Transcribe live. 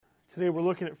Today we're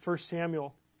looking at 1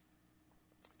 Samuel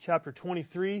chapter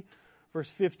 23, verse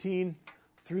 15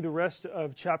 through the rest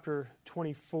of chapter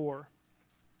 24.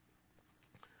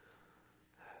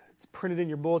 It's printed in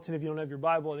your bulletin if you don't have your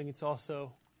Bible. I think it's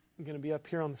also going to be up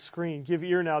here on the screen. Give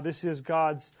ear now. This is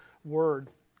God's Word.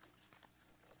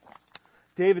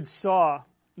 David saw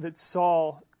that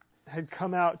Saul had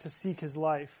come out to seek his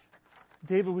life.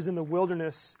 David was in the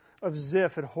wilderness of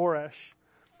Ziph at Horesh,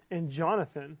 and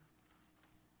Jonathan,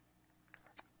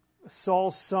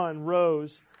 Saul's son,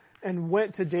 rose and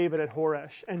went to David at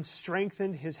Horesh and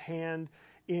strengthened his hand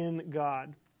in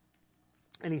God.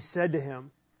 And he said to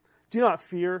him, "Do not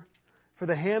fear, for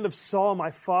the hand of Saul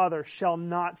my father shall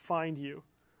not find you.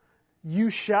 You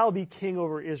shall be king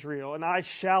over Israel, and I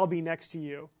shall be next to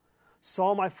you.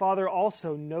 Saul my father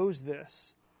also knows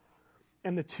this."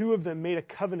 And the two of them made a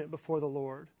covenant before the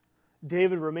Lord.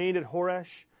 David remained at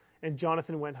Horesh, and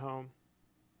Jonathan went home.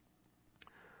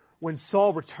 When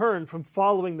Saul returned from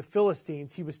following the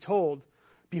Philistines, he was told,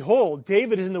 "Behold,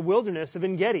 David is in the wilderness of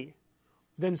En-Gedi."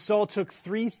 Then Saul took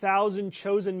 3,000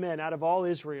 chosen men out of all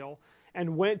Israel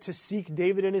and went to seek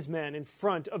David and his men in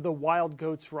front of the wild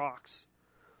goats' rocks.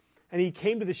 And he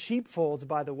came to the sheepfolds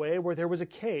by the way, where there was a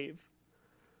cave.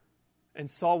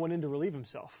 And Saul went in to relieve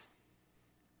himself.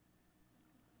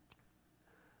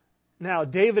 Now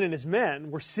David and his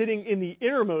men were sitting in the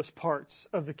innermost parts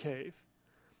of the cave.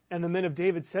 And the men of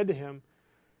David said to him,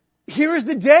 "Here is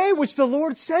the day which the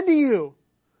Lord said to you."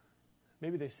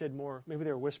 Maybe they said more. Maybe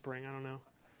they were whispering. I don't know.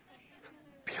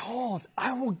 "Behold,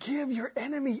 I will give your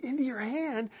enemy into your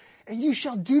hand, and you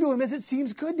shall do to him as it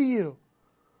seems good to you."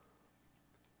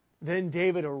 Then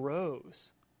David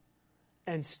arose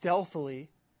and stealthily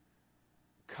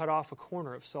cut off a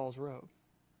corner of Saul's robe.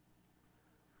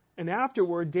 And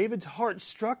afterward, David's heart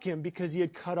struck him because he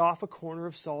had cut off a corner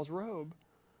of Saul's robe.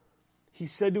 He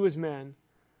said to his men,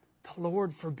 "The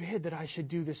Lord forbid that I should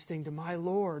do this thing to my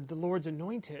Lord, the Lord's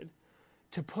anointed,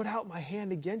 to put out my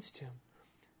hand against him,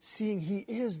 seeing he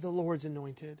is the Lord's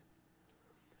anointed."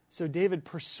 So David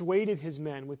persuaded his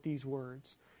men with these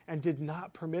words and did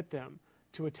not permit them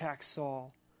to attack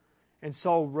Saul. And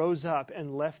Saul rose up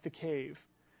and left the cave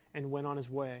and went on his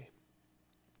way.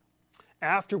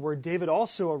 Afterward, David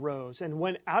also arose and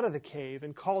went out of the cave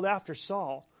and called after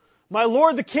Saul, "My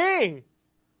lord the king!"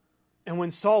 And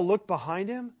when Saul looked behind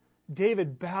him,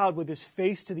 David bowed with his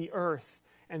face to the earth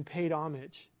and paid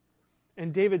homage.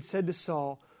 And David said to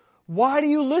Saul, "Why do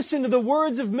you listen to the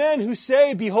words of men who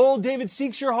say, 'Behold, David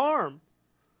seeks your harm'?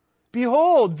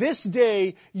 Behold, this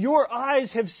day your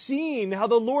eyes have seen how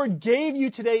the Lord gave you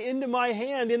today into my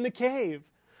hand in the cave.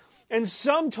 And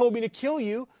some told me to kill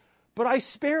you, but I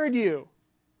spared you.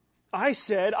 I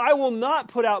said, 'I will not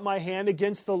put out my hand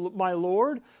against my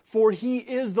Lord, for he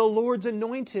is the Lord's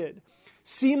anointed.'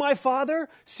 See, my father,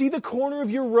 see the corner of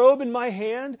your robe in my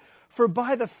hand, for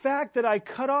by the fact that I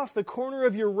cut off the corner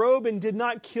of your robe and did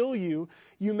not kill you,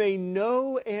 you may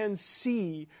know and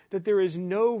see that there is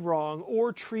no wrong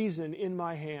or treason in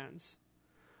my hands.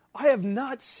 I have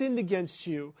not sinned against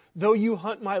you, though you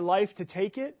hunt my life to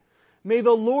take it. May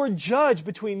the Lord judge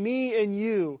between me and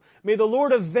you. May the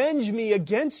Lord avenge me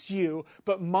against you,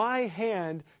 but my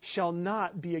hand shall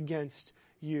not be against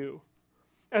you.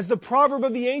 As the proverb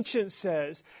of the ancients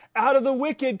says, 'Out of the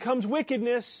wicked comes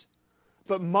wickedness,'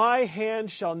 but my hand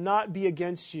shall not be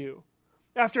against you.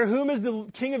 After whom is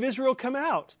the king of Israel come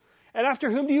out? And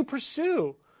after whom do you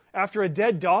pursue? After a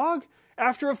dead dog?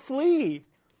 After a flea?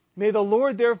 May the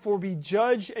Lord therefore be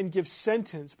judge and give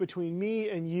sentence between me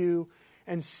and you,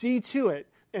 and see to it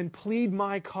and plead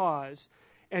my cause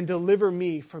and deliver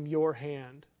me from your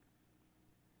hand."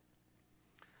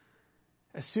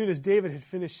 As soon as David had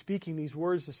finished speaking these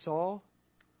words to Saul,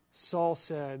 Saul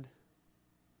said,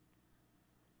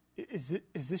 Is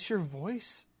this your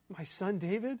voice, my son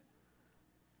David?"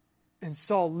 And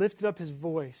Saul lifted up his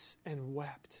voice and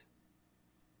wept.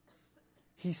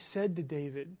 He said to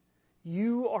David,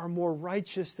 "You are more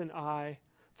righteous than I,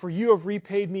 for you have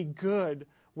repaid me good,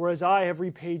 whereas I have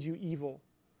repaid you evil.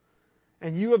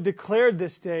 And you have declared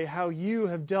this day how you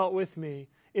have dealt with me,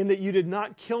 in that you did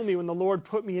not kill me when the Lord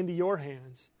put me into your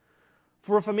hands.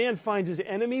 For if a man finds his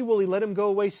enemy, will he let him go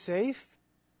away safe?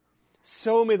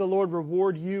 So may the Lord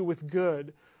reward you with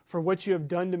good for what you have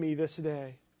done to me this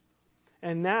day.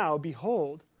 And now,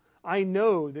 behold, I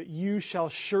know that you shall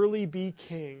surely be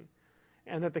king,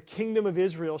 and that the kingdom of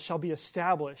Israel shall be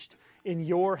established in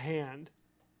your hand.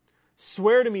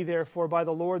 Swear to me, therefore, by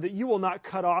the Lord, that you will not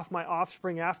cut off my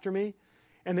offspring after me,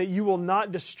 and that you will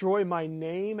not destroy my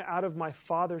name out of my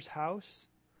father's house."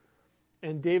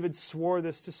 And David swore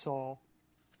this to Saul.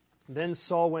 Then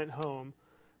Saul went home,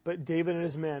 but David and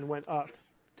his men went up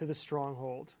to the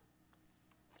stronghold.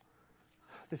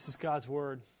 This is God's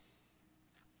word.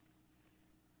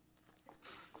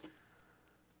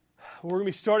 We're going to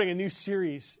be starting a new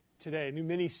series today, a new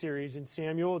mini-series in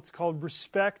Samuel. It's called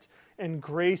Respect and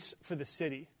Grace for the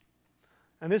City.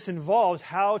 And this involves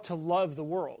how to love the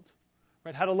world,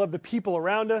 right? How to love the people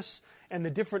around us and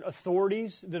the different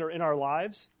authorities that are in our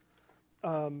lives. We're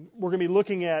going to be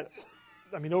looking at,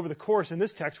 over the course in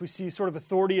this text, we see sort of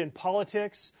authority in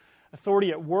politics,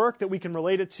 authority at work that we can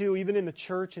relate it to, even in the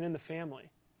church and in the family.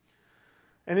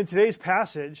 And in today's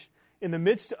passage, in the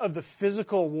midst of the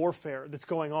physical warfare that's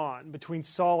going on between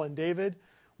Saul and David,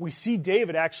 we see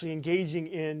David actually engaging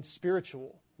in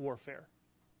spiritual warfare.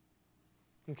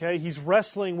 Okay, he's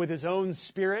wrestling with his own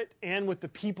spirit and with the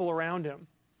people around him.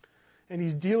 And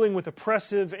he's dealing with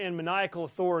oppressive and maniacal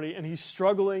authority, and he's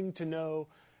struggling to know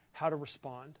how to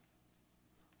respond.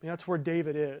 That's where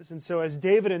David is. And so as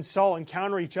David and Saul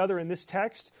encounter each other in this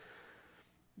text,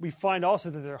 we find also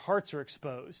that their hearts are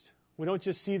exposed. We don't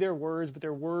just see their words, but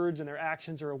their words and their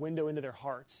actions are a window into their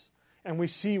hearts. And we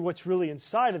see what's really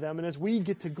inside of them. And as we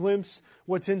get to glimpse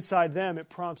what's inside them, it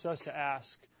prompts us to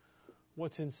ask,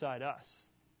 what's inside us?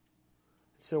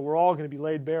 So we're all going to be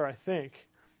laid bare, I think,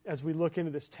 as we look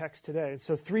into this text today. And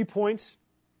so 3 points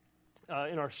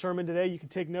in our sermon today. You can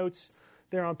take notes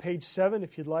there on page 7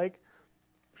 if you'd like.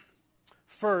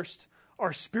 First,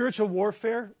 our spiritual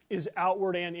warfare is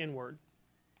outward and inward.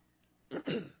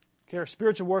 Okay, our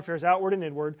spiritual warfare is outward and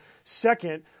inward.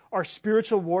 Second, our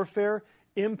spiritual warfare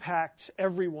impacts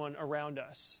everyone around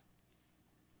us.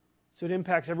 So it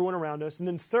impacts everyone around us. And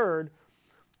then third,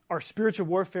 our spiritual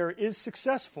warfare is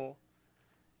successful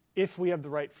if we have the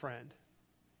right friend.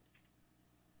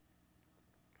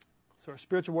 So our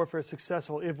spiritual warfare is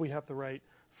successful if we have the right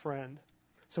friend.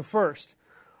 So first,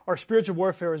 our spiritual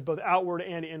warfare is both outward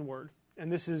and inward.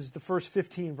 And this is the first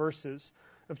 15 verses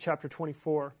of chapter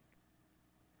 24.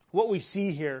 What we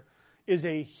see here is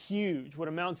what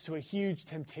amounts to a huge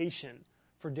temptation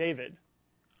for David.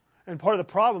 And part of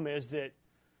the problem is that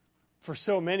for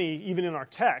so many, even in our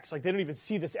text, they don't even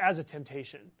see this as a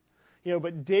temptation.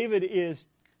 But David is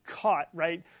caught,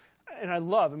 right? And I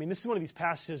love, this is one of these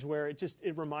passages where it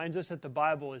reminds us that the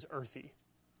Bible is earthy.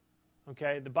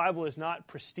 Okay? The Bible is not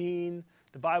pristine.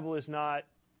 The Bible is not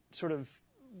sort of,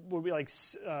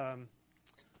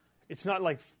 it's not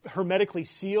hermetically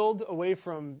sealed away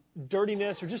from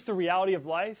dirtiness or just the reality of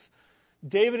life.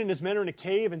 David and his men are in a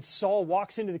cave, and Saul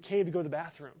walks into the cave to go to the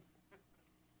bathroom.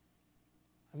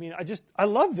 I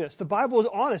love this. The Bible is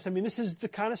honest. This is the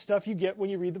kind of stuff you get when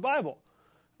you read the Bible.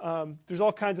 There's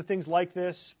all kinds of things like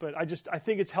this, but I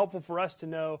think it's helpful for us to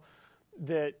know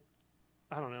that,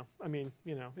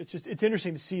 it's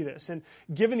interesting to see this. And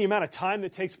given the amount of time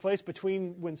that takes place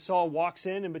between when Saul walks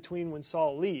in and between when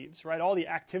Saul leaves, right? All the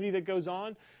activity that goes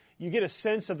on, you get a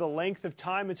sense of the length of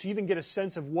time, and so you even get a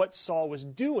sense of what Saul was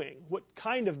doing, what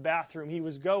kind of bathroom he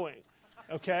was going,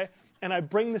 okay? And I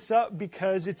bring this up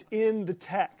because it's in the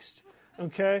text,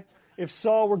 okay? If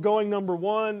Saul were going number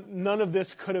 1, none of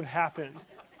this could have happened.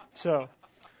 So,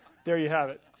 there you have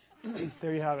it.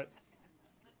 There you have it.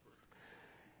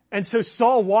 And so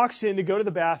Saul walks in to go to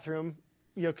the bathroom.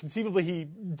 Conceivably he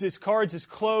discards his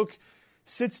cloak,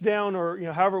 sits down, or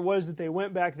however it was that they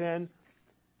went back then,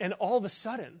 and all of a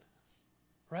sudden,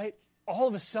 right? All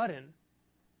of a sudden,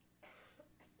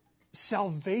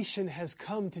 salvation has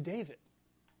come to David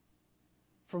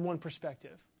from one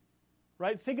perspective.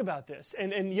 Right? Think about this.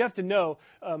 And you have to know,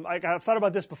 I've thought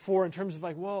about this before in terms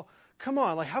of come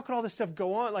on, how could all this stuff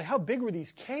go on? How big were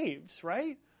these caves,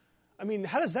 right?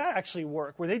 How does that actually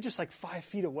work? Were they just 5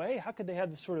 feet away? How could they have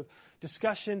this sort of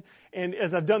discussion? And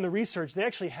as I've done the research, they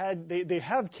actually they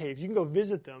have caves. You can go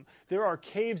visit them. There are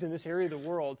caves in this area of the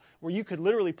world where you could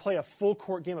literally play a full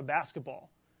court game of basketball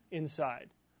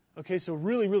inside. Okay, so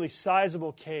really, really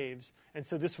sizable caves. And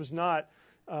so this was not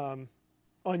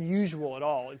unusual at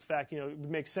all. In fact, it would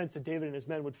make sense that David and his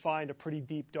men would find a pretty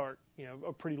deep, dark,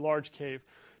 a pretty large cave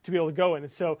to be able to go in.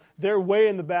 And so they're way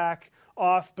in the back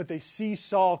off, but they see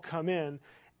Saul come in.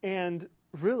 And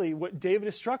really what David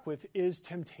is struck with is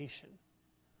temptation.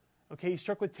 Okay, he's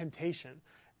struck with temptation.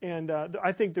 And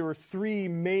I think there were 3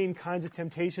 main kinds of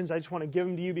temptations. I just want to give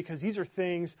them to you because these are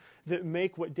things that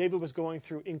make what David was going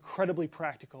through incredibly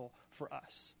practical for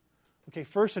us. Okay,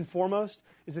 first and foremost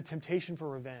is the temptation for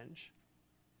revenge.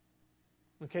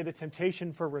 Okay, the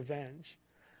temptation for revenge.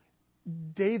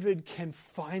 David can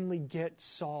finally get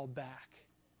Saul back.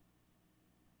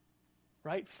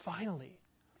 Right? Finally.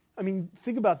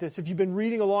 Think about this. If you've been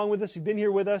reading along with us, you've been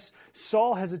here with us,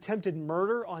 Saul has attempted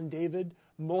murder on David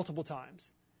multiple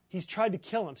times. He's tried to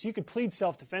kill him. So you could plead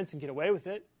self-defense and get away with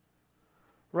it.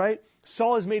 right?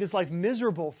 Saul has made his life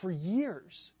miserable for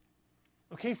years.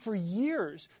 Okay, for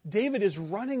years. David is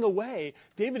running away.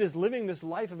 David is living this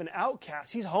life of an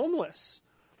outcast. He's homeless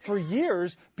for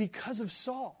years because of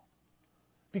Saul.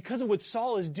 Because of what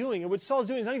Saul is doing. And what Saul is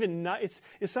doing is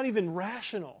it's not even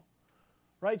rational.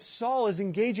 Right? Saul is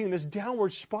engaging in this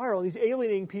downward spiral. He's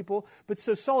alienating people. But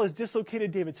so Saul has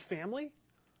dislocated David's family.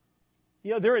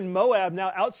 You know, they're in Moab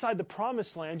now, outside the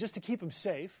promised land, just to keep him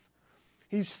safe.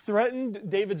 He's threatened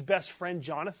David's best friend,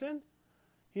 Jonathan,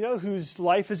 you know, whose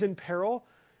life is in peril.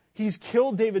 He's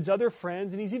killed David's other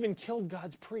friends, and he's even killed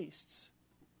God's priests.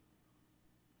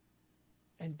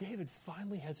 And David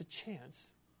finally has a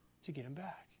chance to get him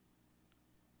back.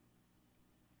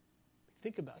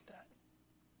 Think about that.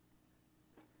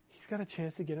 He's got a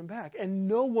chance to get him back. And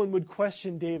no one would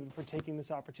question David for taking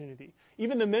this opportunity.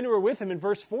 Even the men who were with him in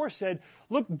verse 4 said,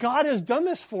 look, God has done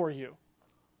this for you.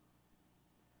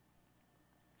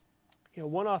 You know,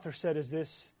 one author said, is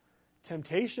this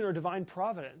temptation or divine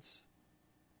providence?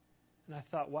 And I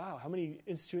thought, wow, how many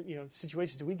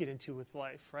situations do we get into with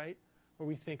life, right? Where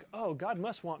we think, oh, God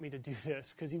must want me to do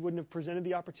this because he wouldn't have presented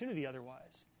the opportunity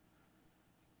otherwise.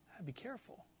 Be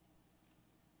careful.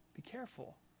 Be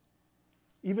careful.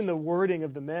 Even the wording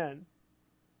of the men,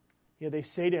 you know, they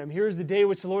say to him, here's the day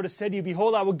which the Lord has said to you,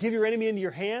 behold, I will give your enemy into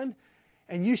your hand,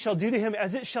 and you shall do to him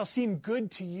as it shall seem good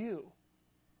to you.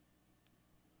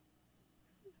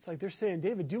 It's like they're saying,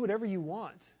 David, do whatever you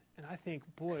want. And I think,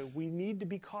 boy, we need to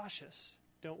be cautious,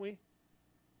 don't we?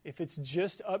 If it's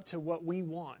just up to what we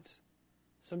want,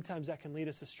 sometimes that can lead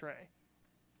us astray.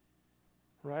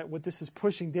 Right? What this is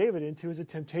pushing David into is a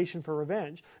temptation for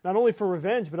revenge. Not only for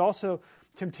revenge, but also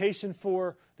temptation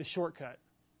for the shortcut.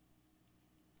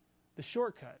 The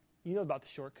shortcut. You know about the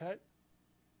shortcut.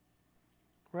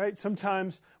 Right?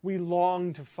 Sometimes we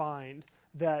long to find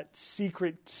that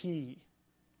secret key,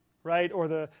 right?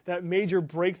 Or that major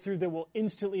breakthrough that will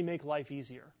instantly make life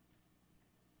easier.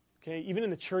 Okay? Even in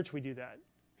the church we do that.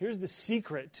 Here's the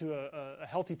secret to a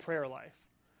healthy prayer life.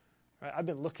 Right? I've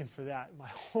been looking for that my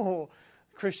whole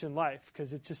Christian life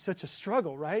because it's just such a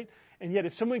struggle, right? And yet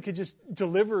if someone could just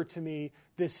deliver to me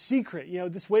this secret, you know,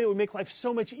 this way that would make life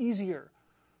so much easier,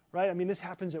 right? I mean, this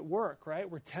happens at work, right?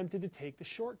 We're tempted to take the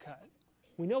shortcut.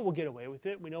 We know we'll get away with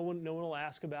it. We know no one will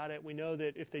ask about it. We know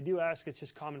that if they do ask, it's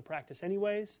just common practice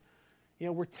anyways. You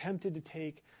know, we're tempted to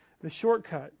take the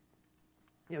shortcut.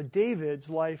 You know, David's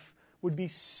life would be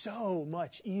so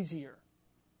much easier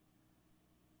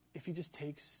if he just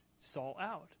takes Saul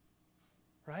out,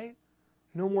 right?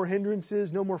 No more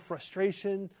hindrances, no more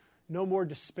frustration, no more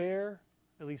despair.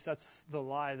 At least that's the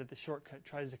lie that the shortcut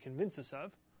tries to convince us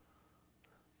of.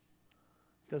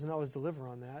 It doesn't always deliver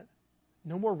on that.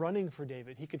 No more running for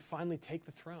David. He could finally take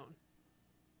the throne.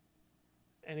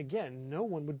 And again, no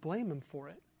one would blame him for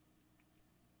it.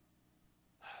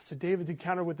 So David's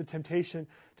encounter with the temptation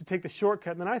to take the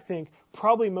shortcut. And then I think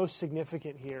probably most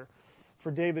significant here for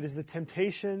David is the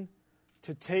temptation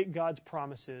to take God's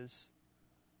promises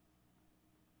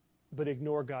but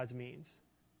ignore God's means.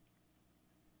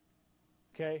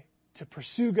 Okay? To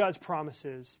pursue God's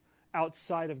promises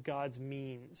outside of God's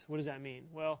means. What does that mean?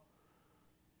 Well,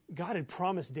 God had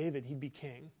promised David he'd be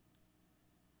king.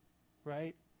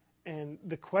 Right? And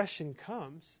the question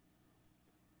comes,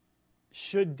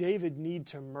 should David need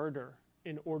to murder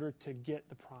in order to get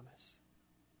the promise?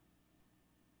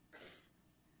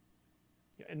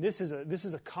 And this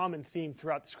is a common theme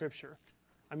throughout the Scripture.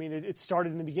 I mean, it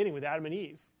started in the beginning with Adam and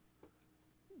Eve.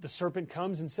 The serpent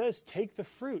comes and says, take the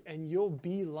fruit and you'll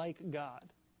be like God.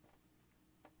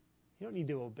 You don't need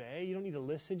to obey. You don't need to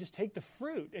listen. Just take the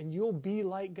fruit and you'll be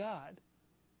like God.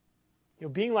 You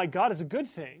know, being like God is a good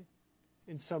thing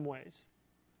in some ways,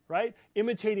 right?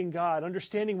 Imitating God,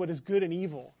 understanding what is good and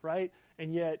evil, right?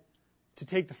 And yet to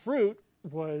take the fruit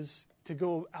was to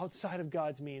go outside of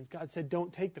God's means. God said,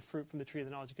 don't take the fruit from the tree of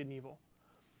the knowledge of good and evil.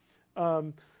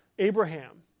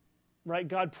 Abraham, right?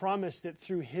 God promised that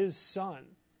through his son,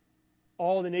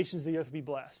 all the nations of the earth would be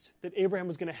blessed, that Abraham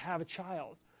was going to have a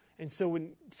child. And so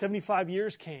when 75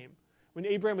 years came, when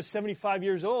Abraham was 75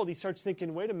 years old, he starts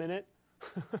thinking, wait a minute,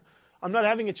 I'm not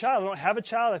having a child. I don't have a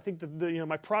child. I think that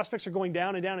my prospects are going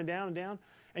down and down and down and down.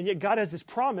 And yet God has this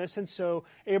promise. And so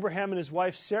Abraham and his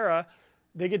wife, Sarah,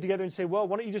 they get together and say, well,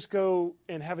 why don't you just go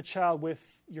and have a child with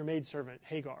your maidservant,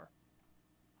 Hagar?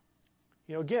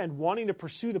 You know, again, wanting to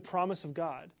pursue the promise of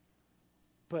God,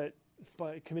 but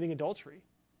by committing adultery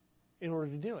in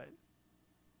order to do it.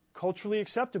 Culturally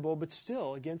acceptable, but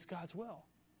still against God's will.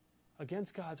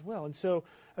 Against God's will. And so,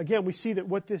 again, we see that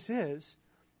what this is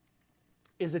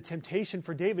a temptation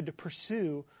for David to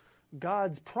pursue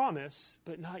God's promise,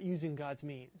 but not using God's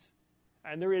means.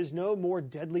 And there is no more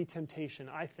deadly temptation,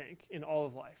 I think, in all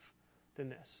of life than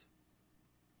this.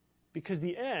 Because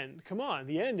the end, come on,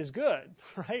 the end is good,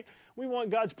 right? We want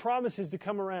God's promises to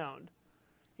come around.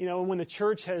 And when the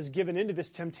church has given into this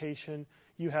temptation,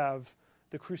 you have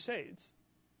the Crusades.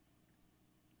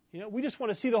 We just want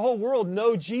to see the whole world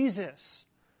know Jesus.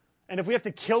 And if we have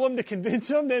to kill them to convince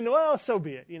them, then, well, so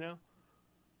be it,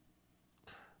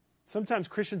 Sometimes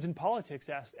Christians in politics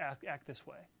act this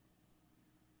way.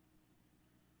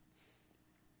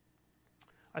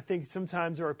 I think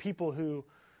sometimes there are people who,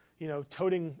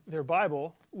 toting their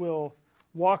Bible, will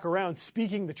walk around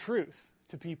speaking the truth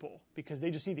to people because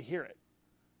they just need to hear it,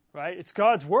 right? It's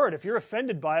God's word. If you're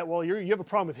offended by it, well, you have a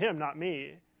problem with him, not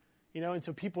me. And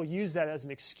so people use that as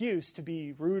an excuse to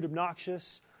be rude,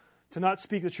 obnoxious, to not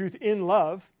speak the truth in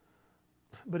love.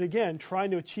 But again,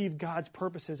 trying to achieve God's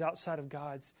purposes outside of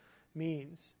God's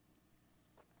means.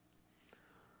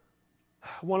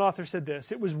 One author said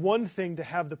this: it was one thing to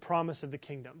have the promise of the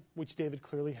kingdom, which David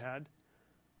clearly had,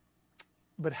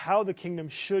 but how the kingdom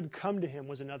should come to him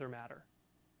was another matter.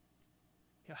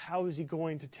 How is he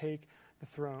going to take the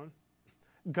throne?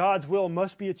 God's will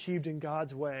must be achieved in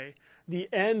God's way. The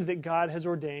end that God has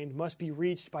ordained must be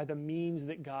reached by the means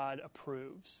that God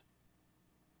approves.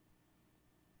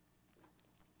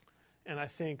 And I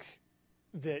think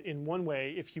that in one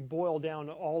way, if you boil down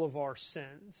all of our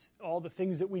sins, all the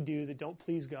things that we do that don't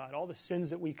please God, all the sins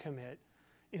that we commit,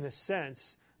 in a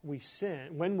sense, we sin.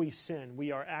 When we sin,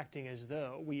 we are acting as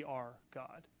though we are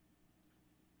God.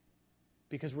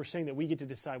 Because we're saying that we get to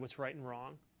decide what's right and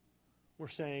wrong. We're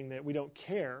saying that we don't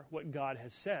care what God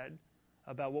has said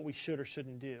about what we should or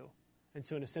shouldn't do. And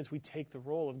so in a sense, we take the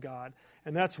role of God.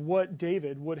 And that's what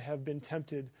David would have been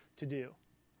tempted to do.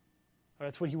 Or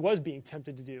that's what he was being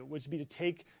tempted to do, which would be to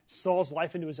take Saul's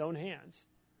life into his own hands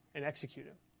and execute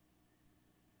him.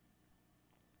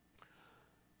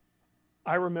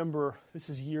 I remember, this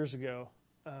is years ago,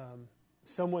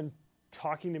 someone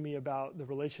talking to me about the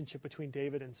relationship between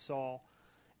David and Saul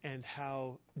and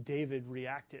how David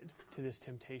reacted to this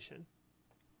temptation.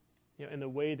 And the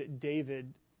way that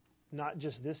David, not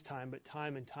just this time, but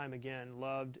time and time again,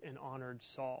 loved and honored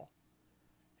Saul.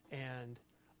 And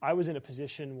I was in a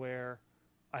position where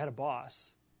I had a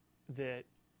boss that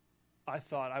I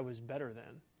thought I was better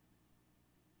than.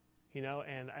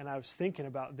 And I was thinking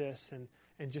about this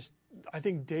and just, I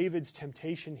think David's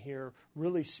temptation here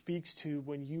really speaks to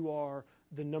when you are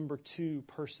the number two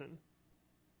person,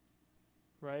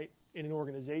 right? In an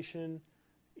organization,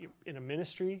 in a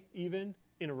ministry even,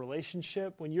 in a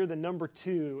relationship, when you're the number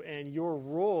two and your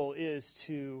role is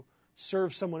to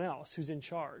serve someone else who's in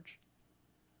charge,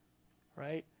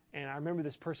 right? And I remember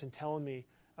this person telling me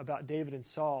about David and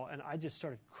Saul, and I just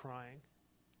started crying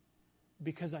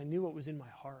because I knew what was in my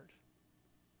heart.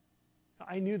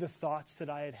 I knew the thoughts that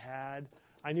I had had.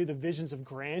 I knew the visions of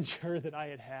grandeur that I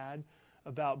had had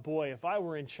about, boy, if I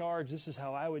were in charge, this is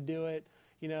how I would do it,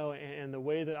 and the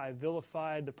way that I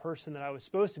vilified the person that I was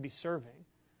supposed to be serving.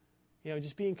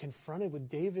 Just being confronted with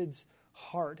David's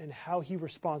heart and how he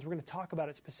responds. We're going to talk about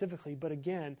it specifically, but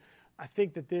again, I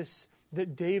think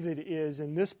that David is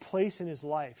in this place in his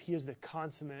life, he is the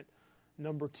consummate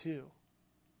number two.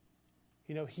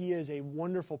 He is a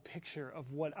wonderful picture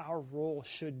of what our role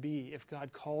should be if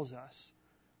God calls us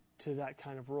to that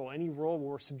kind of role. Any role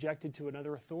where we're subjected to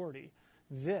another authority.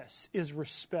 This is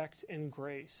respect and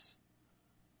grace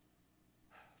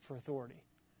for authority.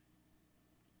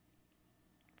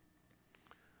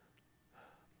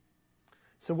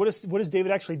 So what does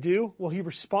David actually do? Well, he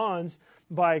responds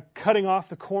by cutting off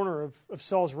the corner of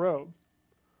Saul's robe.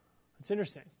 It's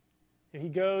interesting. And he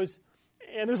goes,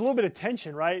 and there's a little bit of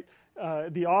tension, right?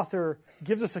 The author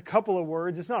gives us a couple of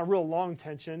words. It's not a real long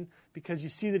tension because you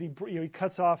see that he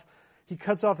cuts off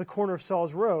the corner of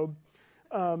Saul's robe.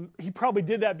 He probably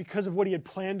did that because of what he had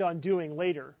planned on doing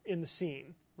later in the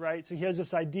scene, right? So he has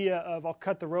this idea of, I'll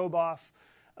cut the robe off,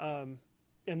 and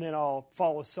then I'll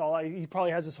follow Saul. He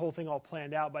probably has this whole thing all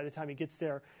planned out by the time he gets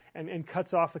there and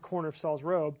cuts off the corner of Saul's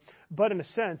robe. But in a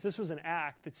sense, this was an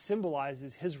act that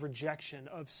symbolizes his rejection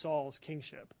of Saul's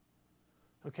kingship.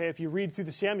 Okay, if you read through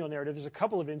the Samuel narrative, there's a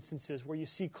couple of instances where you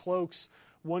see cloaks.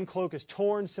 One cloak is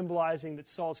torn, symbolizing that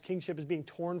Saul's kingship is being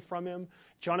torn from him.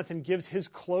 Jonathan gives his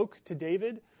cloak to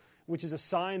David, which is a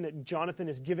sign that Jonathan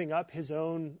is giving up his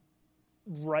own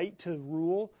right to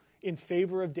rule in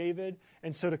favor of David.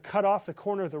 And so to cut off the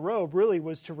corner of the robe really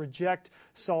was to reject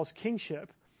Saul's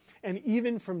kingship. And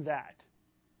even from that,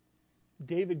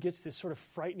 David gets this sort of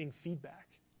frightening feedback.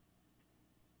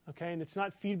 Okay, and it's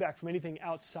not feedback from anything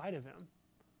outside of him.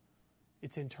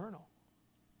 It's internal.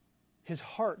 His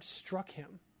heart struck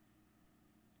him.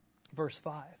 Verse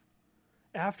 5.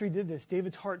 after he did this,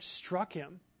 David's heart struck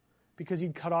him because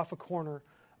he'd cut off a corner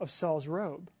of Saul's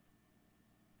robe.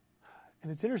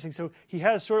 And it's interesting. So he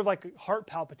has sort of like heart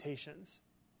palpitations.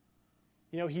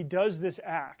 He does this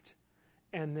act,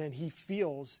 and then he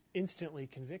feels instantly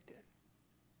convicted.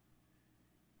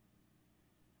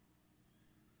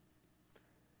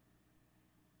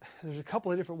 There's a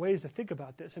couple of different ways to think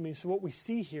about this. So what we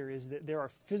see here is that there are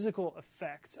physical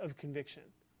effects of conviction.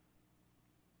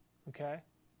 Okay?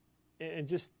 And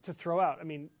just to throw out,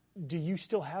 do you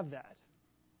still have that?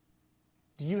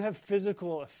 Do you have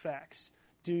physical effects?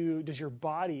 Does your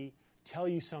body tell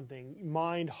you something?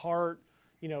 Mind, heart,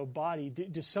 body.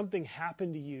 Does something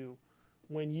happen to you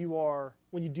when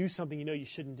you do something you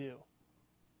shouldn't do?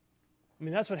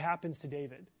 That's what happens to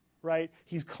David. Right?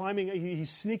 He's climbing,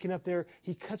 he's sneaking up there,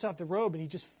 he cuts off the robe and he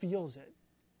just feels it.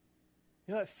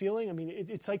 You know that feeling?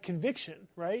 It's like conviction,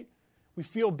 right? We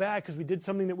feel bad because we did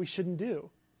something that we shouldn't do.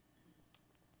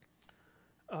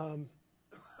 And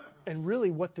really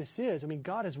what this is,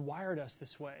 God has wired us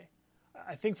this way.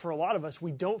 I think for a lot of us,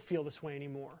 we don't feel this way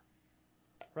anymore.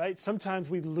 Right? Sometimes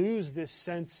we lose this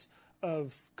sense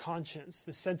of conscience,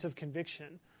 this sense of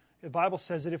conviction. The Bible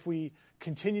says that if we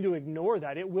continue to ignore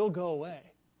that, it will go away.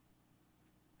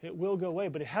 It will go away,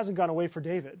 but it hasn't gone away for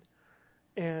David.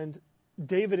 And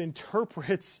David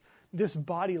interprets this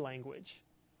body language,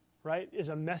 right, as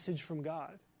a message from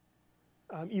God,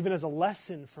 even as a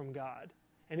lesson from God.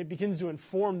 And it begins to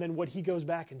inform then what he goes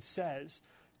back and says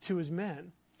to his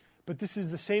men. But this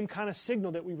is the same kind of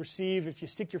signal that we receive if you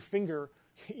stick your finger,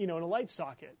 in a light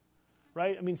socket,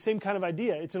 right? Same kind of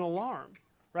idea. It's an alarm,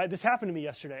 right? This happened to me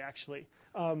yesterday, actually.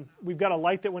 We've got a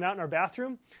light that went out in our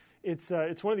bathroom. It's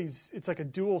one of these. It's like a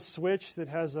dual switch that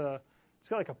has it's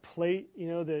got like a plate,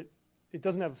 that it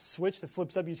doesn't have a switch that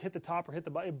flips up. You just hit the top or hit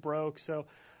the button. It broke. So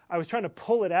I was trying to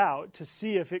pull it out to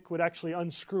see if it would actually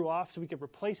unscrew off so we could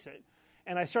replace it.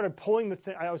 And I started pulling the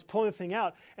thing. I was pulling the thing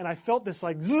out, and I felt this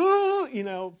like, and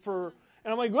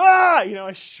I'm like, ah,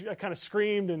 I kind of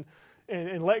screamed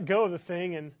and let go of the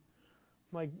thing, and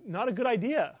I'm like, not a good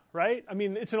idea, right?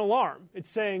 It's an alarm. It's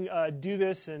saying, do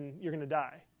this and you're going to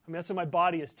die. That's what my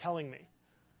body is telling me.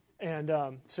 And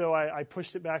so I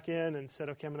pushed it back in and said,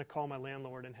 okay, I'm going to call my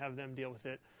landlord and have them deal with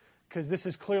it, because this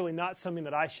is clearly not something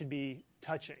that I should be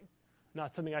touching,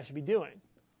 not something I should be doing.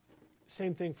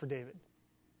 Same thing for David.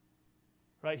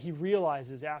 Right? He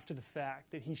realizes after the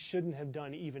fact that he shouldn't have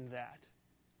done even that.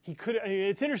 He could.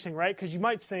 It's interesting, right? Because you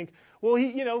might think, well,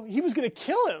 he was going to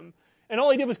kill him, and all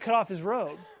he did was cut off his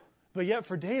robe. But yet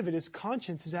for David, his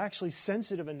conscience is actually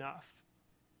sensitive enough.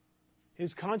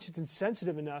 His conscience is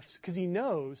sensitive enough because he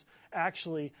knows,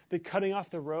 actually, that cutting off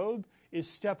the robe is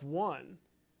step 1.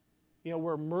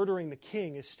 Where murdering the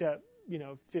king is step,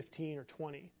 15 or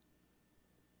 20.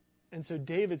 And so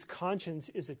David's conscience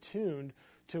is attuned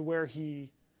to where he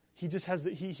just has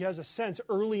he has a sense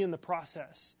early in the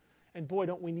process. And boy,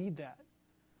 don't we need that.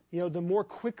 The more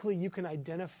quickly you can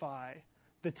identify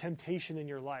the temptation in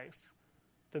your life,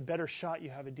 the better shot you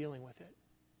have at dealing with it.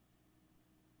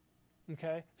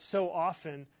 Okay? So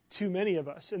often, too many of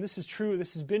us, and this is true,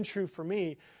 this has been true for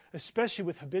me, especially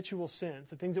with habitual sins,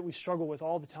 the things that we struggle with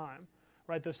all the time,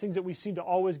 right? Those things that we seem to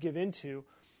always give into.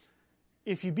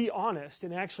 If you be honest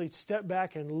and actually step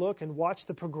back and look and watch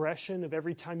the progression of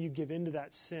every time you give into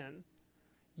that sin,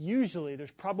 usually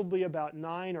there's probably about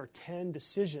 9 or 10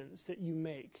 decisions that you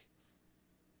make,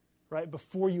 right,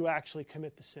 before you actually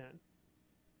commit the sin.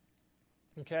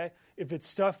 Okay? If it's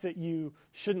stuff that you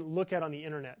shouldn't look at on the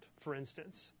internet, for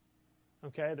instance.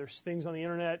 Okay? There's things on the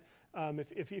internet.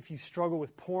 If you struggle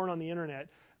with porn on the internet,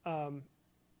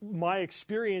 my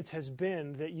experience has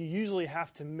been that you usually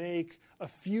have to make a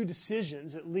few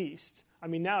decisions at least.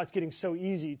 Now it's getting so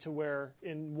easy to where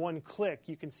in one click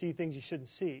you can see things you shouldn't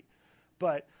see.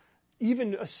 But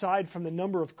even aside from the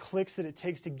number of clicks that it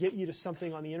takes to get you to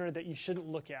something on the internet that you shouldn't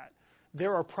look at,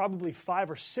 there are probably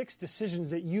 5 or 6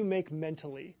 decisions that you make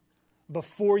mentally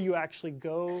before you actually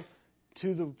go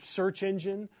to the search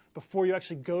engine, before you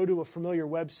actually go to a familiar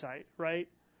website, right?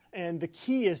 And the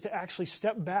key is to actually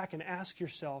step back and ask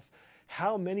yourself,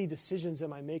 how many decisions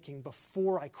am I making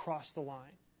before I cross the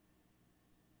line?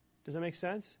 Does that make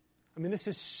sense? This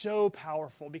is so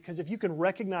powerful, because if you can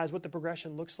recognize what the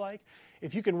progression looks like,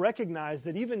 if you can recognize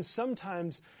that even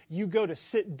sometimes you go to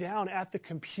sit down at the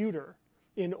computer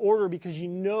in order because you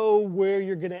know where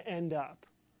you're going to end up,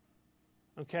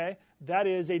 okay? That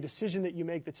is a decision that you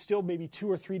make that's still maybe 2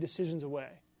 or 3 decisions away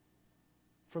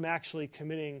from actually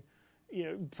committing,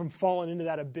 from falling into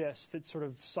that abyss that sort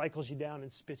of cycles you down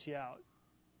and spits you out.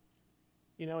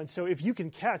 And so if you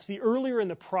can the earlier in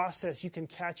the process you can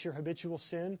catch your habitual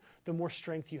sin, the more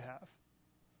strength you have.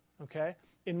 okay?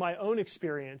 In my own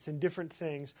experience in different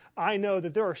things, I know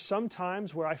that there are some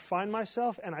times where I find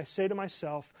myself and I say to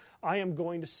myself, I am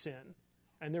going to sin.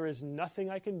 And there is nothing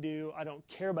I can do. I don't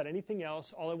care about anything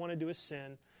else. All I want to do is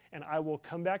sin. And I will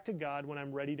come back to God when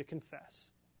I'm ready to confess.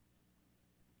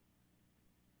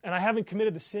 And I haven't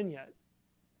committed the sin yet.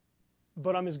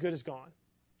 But I'm as good as gone.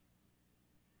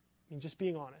 I mean, just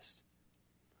being honest.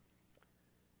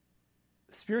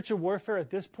 Spiritual warfare at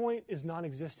this point is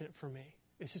non-existent for me.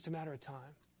 It's just a matter of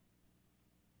time.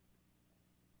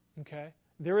 Okay?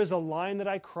 There is a line that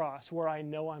I cross where I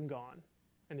know I'm gone.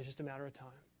 And it's just a matter of time.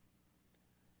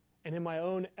 And in my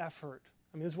own effort,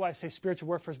 I mean, this is why I say spiritual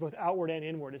warfare is both outward and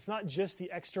inward. It's not just the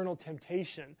external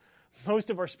temptation. Most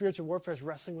of our spiritual warfare is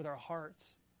wrestling with our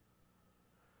hearts.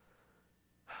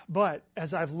 But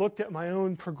as I've looked at my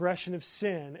own progression of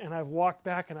sin and I've walked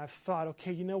back and I've thought,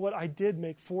 okay, you know what? I did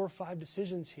make 4 or 5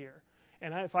 decisions here.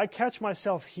 And if I catch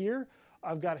myself here,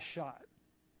 I've got a shot.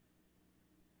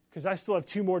 Because I still have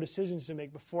 2 more decisions to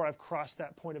make before I've crossed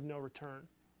that point of no return.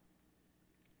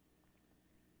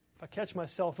 If I catch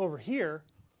myself over here,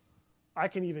 I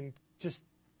can even just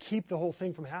keep the whole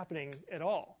thing from happening at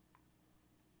all.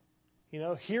 You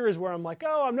know, here is where I'm like,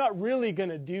 oh, I'm not really going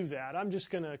to do that. I'm just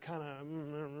going to kind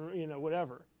of,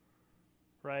 whatever.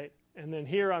 Right? And then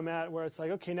here I'm at where it's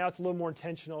like, okay, now it's a little more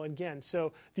intentional again.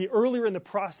 So the earlier in the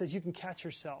process you can catch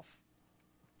yourself,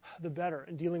 the better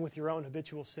in dealing with your own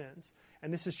habitual sins.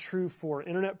 And this is true for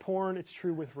internet porn. It's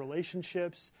true with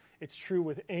relationships. It's true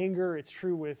with anger. It's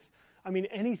true with,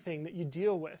 anything that you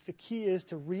deal with. The key is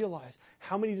to realize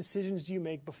how many decisions do you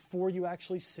make before you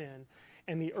actually sin.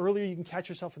 And the earlier you can catch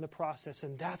yourself in the process,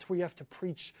 and that's where you have to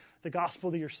preach the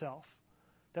gospel to yourself.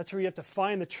 That's where you have to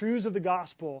find the truths of the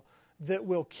gospel that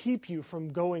will keep you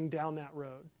from going down that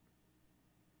road.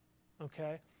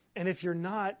 Okay? And if you're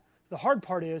not, the hard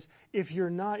part is, if your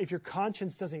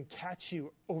conscience doesn't catch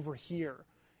you over here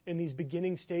in these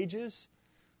beginning stages,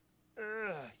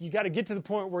 you got to get to the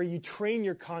point where you train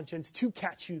your conscience to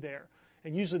catch you there.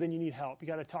 And usually then you need help. You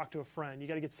got to talk to a friend. You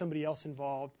got to get somebody else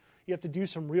involved. You have to do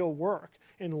some real work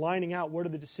in lining out what are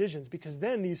the decisions, because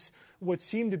then these, what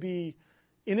seem to be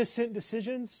innocent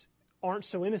decisions, aren't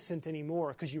so innocent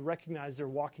anymore because you recognize they're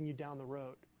walking you down the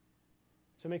road.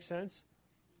 Does that make sense?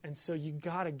 And so you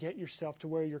got to get yourself to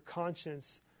where your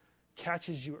conscience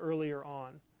catches you earlier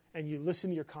on, and you listen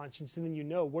to your conscience, and then you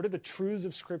know what are the truths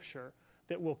of Scripture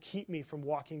that will keep me from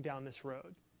walking down this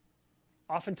road.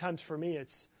 Oftentimes for me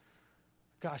it's,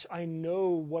 gosh, I know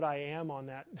what I am on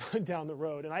that down the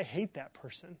road, and I hate that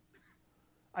person.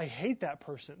 I hate that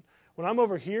person. When I'm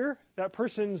over here, that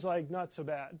person's like not so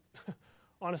bad,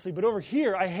 honestly. But over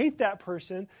here, I hate that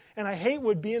person, and I hate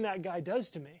what being that guy does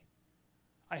to me.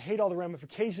 I hate all the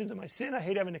ramifications of my sin. I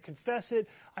hate having to confess it.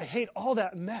 I hate all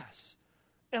that mess.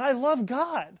 And I love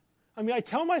God. I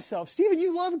tell myself, Stephen,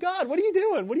 you love God. What are you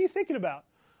doing? What are you thinking about?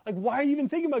 Like, why are you even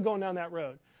thinking about going down that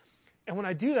road? And when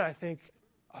I do that, I think,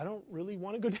 I don't really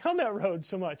want to go down that road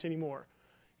so much anymore.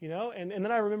 And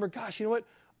then I remember, gosh, you know what?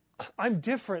 I'm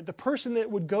different. The person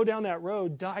that would go down that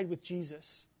road died with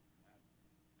Jesus.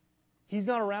 He's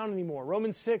not around anymore.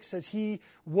 Romans 6 says he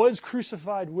was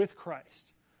crucified with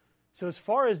Christ. So as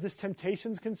far as this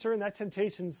temptation's concerned, that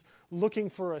temptation's looking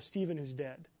for a Stephen who's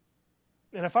dead.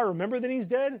 And if I remember that he's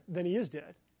dead, then he is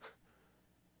dead.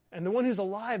 And the one who's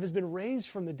alive has been raised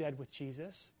from the dead with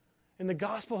Jesus. And the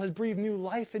gospel has breathed new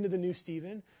life into the new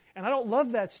Stephen. And I don't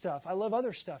love that stuff. I love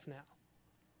other stuff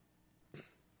now.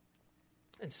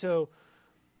 And so,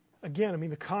 again,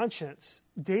 the conscience,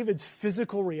 David's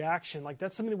physical reaction, like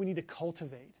that's something that we need to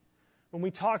cultivate. When we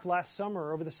talked last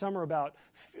summer, over the summer, about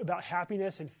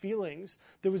happiness and feelings,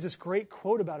 there was this great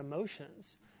quote about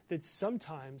emotions, that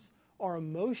sometimes our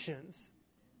emotions,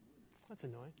 that's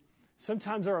annoying,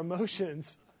 sometimes our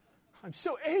emotions, I'm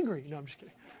so angry. No, I'm just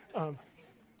kidding.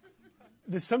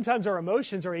 That sometimes our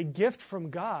emotions are a gift from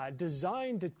God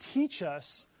designed to teach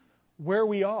us where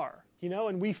we are,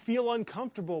 and we feel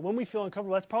uncomfortable. When we feel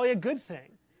uncomfortable, that's probably a good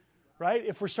thing, right?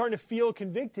 If we're starting to feel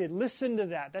convicted, listen to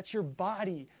that. That's your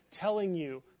body telling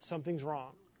you something's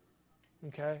wrong,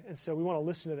 okay? And so we want to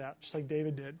listen to that, just like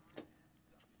David did.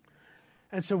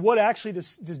 And so what actually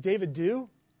does David do?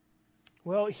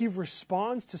 Well, he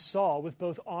responds to Saul with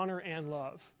both honor and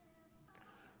love.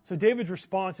 So David's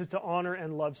response is to honor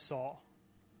and love Saul.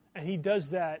 And he does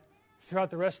that throughout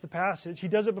the rest of the passage. He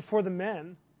does it before the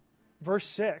men. Verse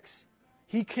 6,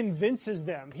 he convinces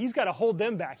them. He's got to hold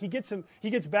them back. He gets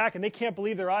back, and they can't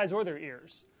believe their eyes or their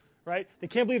ears, right? They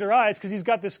can't believe their eyes because he's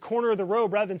got this corner of the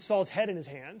robe rather than Saul's head in his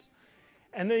hands.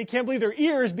 And then he can't believe their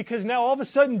ears because now all of a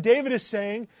sudden David is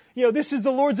saying, this is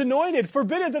the Lord's anointed.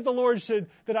 Forbid it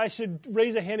that I should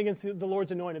raise a hand against the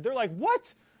Lord's anointed. They're like,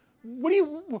 what?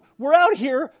 We're out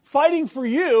here fighting for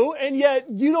you, and yet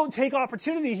you don't take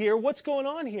opportunity here. What's going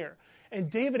on here? And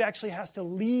David actually has to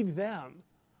lead them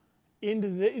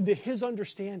into his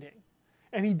understanding.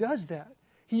 And he does that.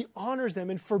 He honors them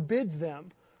and forbids them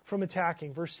from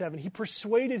attacking. Verse 7, he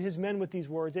persuaded his men with these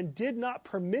words and did not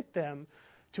permit them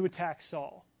to attack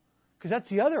Saul. Because that's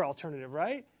the other alternative,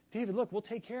 right? David, look, we'll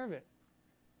take care of it.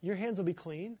 Your hands will be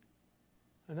clean.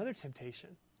 Another temptation.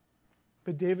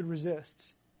 But David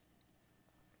resists.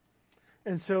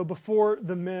 And so before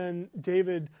the men,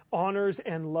 David honors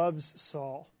and loves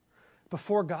Saul.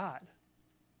 Before God.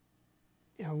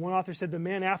 One author said, the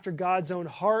man after God's own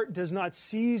heart does not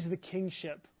seize the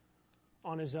kingship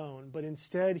on his own, but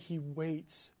instead he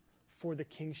waits for the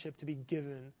kingship to be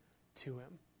given to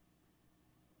him.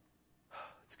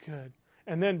 It's good.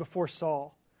 And then before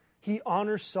Saul, he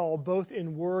honors Saul both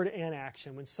in word and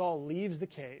action. When Saul leaves the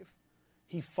cave,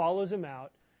 he follows him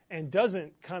out and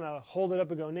doesn't kind of hold it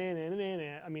up and go, nah, nah, nah,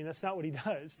 nah. I mean, that's not what he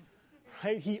does.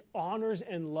 Right? He honors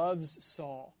and loves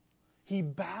Saul. He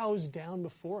bows down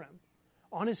before him.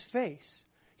 On his face,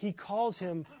 he calls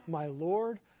him my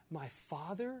Lord, my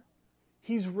Father.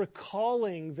 He's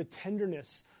recalling the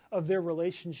tenderness of their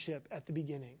relationship at the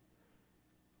beginning.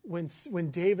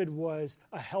 When David was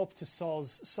a help to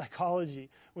Saul's psychology,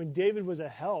 when David was a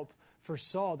help for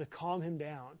Saul to calm him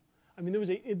down. I mean,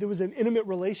 there was an intimate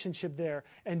relationship there,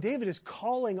 and David is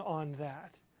calling on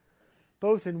that,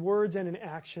 both in words and in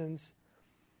actions.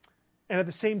 And at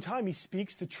the same time, he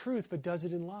speaks the truth, but does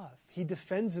it in love. He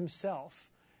defends himself,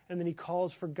 and then he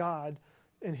calls for God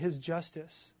and his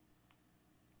justice.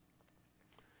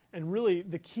 And really,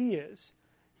 the key is,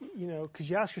 because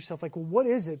you ask yourself, well, what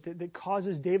is it that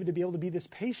causes David to be able to be this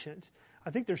patient?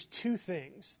 I think there's two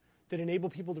things that enable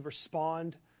people to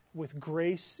respond with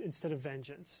grace instead of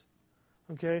vengeance.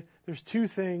 Okay? There's two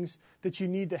things that you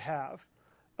need to have.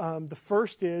 The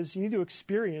first is you need to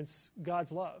experience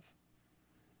God's love.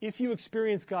 If you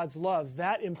experience God's love,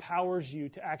 that empowers you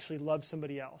to actually love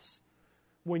somebody else.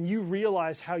 When you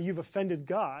realize how you've offended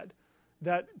God,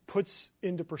 that puts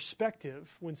into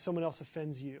perspective when someone else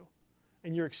offends you.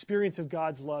 And your experience of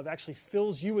God's love actually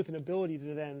fills you with an ability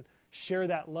to then share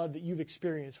that love that you've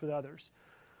experienced with others.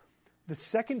 The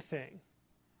second thing,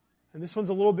 and this one's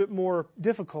a little bit more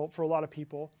difficult for a lot of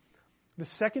people, the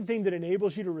second thing that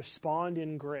enables you to respond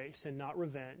in grace and not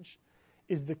revenge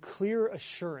is the clear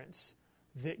assurance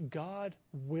that God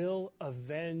will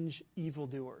avenge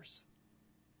evildoers.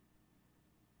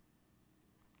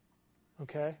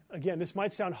 Okay? Again, this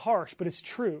might sound harsh, but it's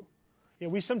true.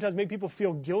 We sometimes make people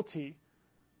feel guilty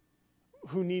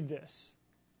who need this,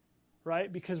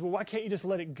 right? Because, why can't you just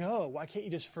let it go? Why can't you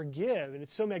just forgive? And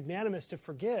it's so magnanimous to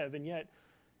forgive, and yet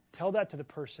tell that to the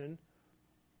person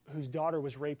whose daughter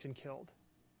was raped and killed,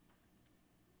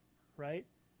 right?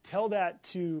 Tell that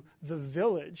to the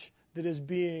village that is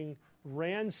being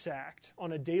ransacked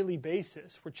on a daily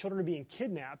basis, where children are being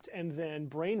kidnapped and then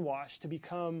brainwashed to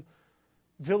become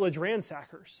village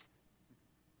ransackers.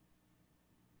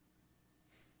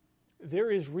 There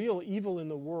is real evil in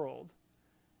the world,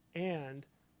 and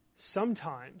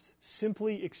sometimes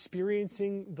simply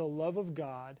experiencing the love of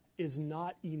God is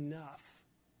not enough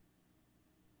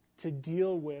to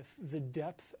deal with the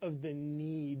depth of the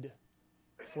need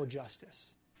for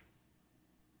justice.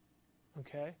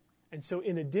 Okay? And so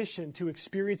in addition to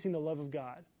experiencing the love of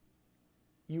God,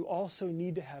 you also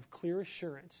need to have clear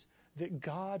assurance that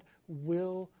God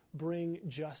will bring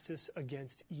justice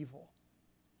against evil.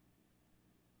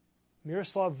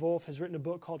 Miroslav Volf has written a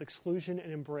book called Exclusion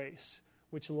and Embrace,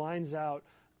 which lines out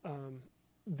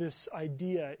this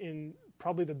idea in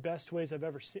probably the best ways I've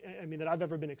ever seen, that I've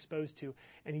ever been exposed to.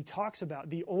 And he talks about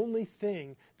the only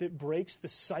thing that breaks the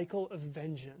cycle of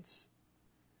vengeance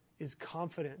is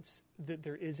confidence that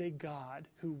there is a God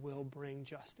who will bring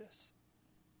justice.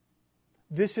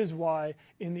 This is why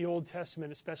in the Old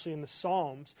Testament, especially in the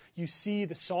Psalms, you see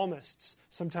the psalmists,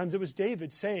 sometimes it was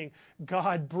David, saying,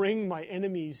 God, bring my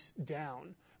enemies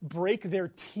down, break their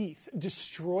teeth,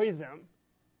 destroy them.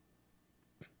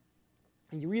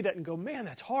 And you read that and go, man,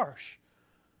 that's harsh.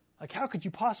 Like, how could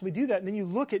you possibly do that? And then you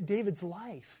look at David's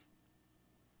life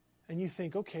and you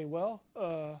think, okay, well,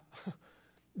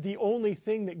 the only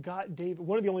thing that got David,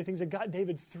 one of the only things that got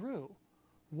David through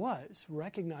was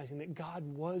recognizing that God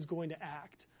was going to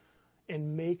act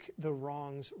and make the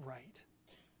wrongs right.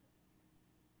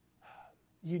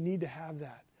 You need to have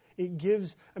that. It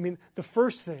gives, the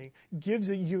first thing gives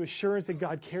you assurance that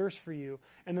God cares for you.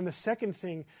 And then the second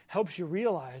thing helps you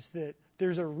realize that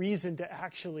there's a reason to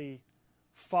actually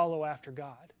follow after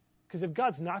God. Because if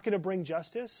God's not going to bring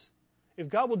justice, if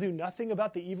God will do nothing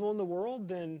about the evil in the world,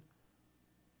 then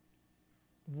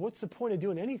what's the point of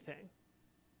doing anything?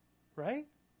 Right?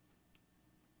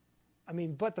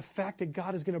 But the fact that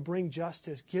God is going to bring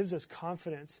justice gives us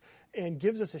confidence and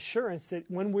gives us assurance that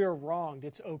when we're wronged,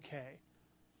 it's okay.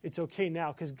 It's okay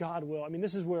now because God will.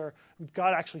 This is where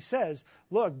God actually says,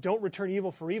 look, don't return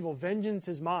evil for evil. Vengeance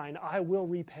is mine. I will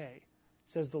repay,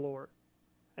 says the Lord.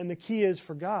 And the key is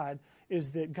for God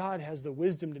is that God has the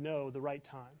wisdom to know the right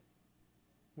time,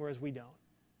 whereas we don't.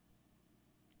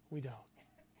 We don't.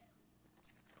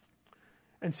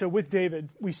 And so with David,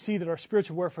 we see that our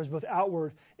spiritual warfare is both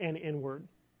outward and inward.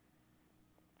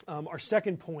 Our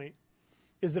second point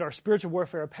is that our spiritual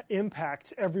warfare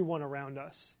impacts everyone around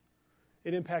us.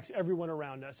 It impacts everyone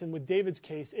around us. And with David's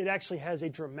case, it actually has a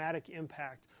dramatic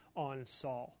impact on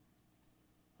Saul.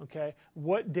 Okay?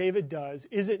 What David does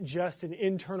isn't just an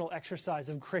internal exercise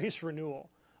of grace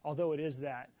renewal, although it is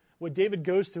that. What David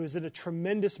goes through is a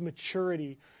tremendous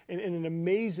maturity and an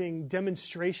amazing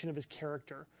demonstration of his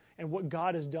character and what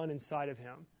God has done inside of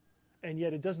him. And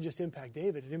yet it doesn't just impact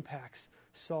David, it impacts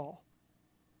Saul.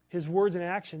 His words and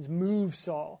actions move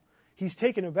Saul. He's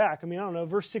taken aback.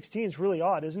 Verse 16 is really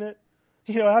odd, isn't it?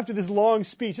 After this long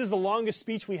speech, this is the longest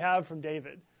speech we have from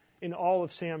David in all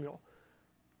of Samuel.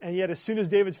 And yet as soon as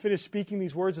David's finished speaking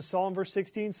these words to Saul in verse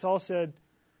 16, Saul said,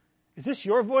 "Is this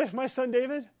your voice, my son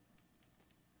David?"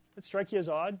 That strike you as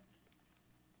odd?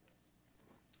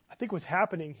 I think what's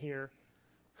happening here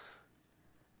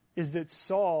is that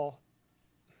Saul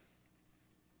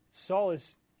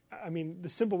is, the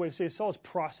simple way to say it, Saul is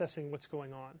processing what's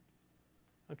going on.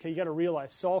 Okay, you got to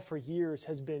realize Saul for years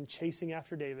has been chasing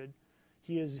after David.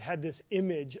 He has had this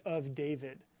image of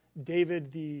David.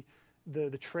 David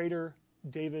the traitor,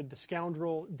 David the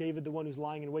scoundrel, David the one who's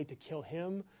lying in wait to kill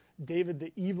him, David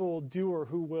the evil doer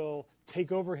who will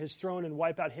take over his throne and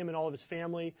wipe out him and all of his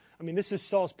family. This is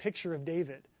Saul's picture of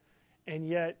David. And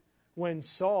yet when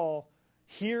Saul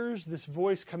hears this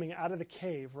voice coming out of the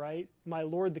cave, right? My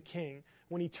Lord the King.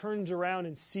 When he turns around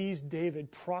and sees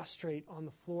David prostrate on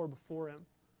the floor before him,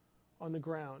 on the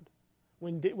ground.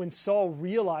 When Saul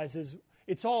realizes,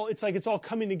 it's all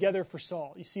coming together for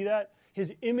Saul. You see that?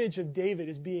 His image of David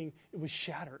it was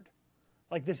shattered.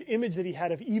 Like this image that he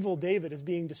had of evil David is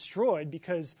being destroyed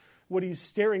because what he's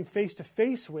staring face to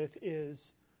face with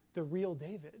is the real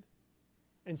David.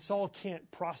 And Saul can't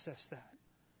process that.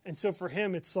 And so for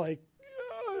him, it's like,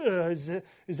 is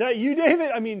that you,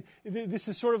 David? This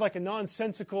is sort of like a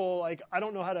nonsensical, I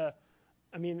don't know how to,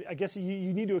 I guess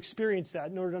you need to experience that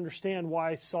in order to understand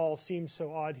why Saul seems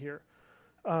so odd here.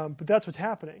 But that's what's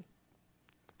happening.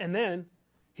 And then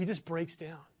he just breaks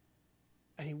down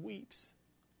and he weeps.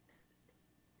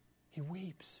 He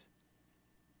weeps.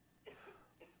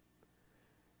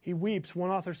 He weeps.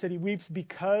 One author said he weeps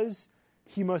because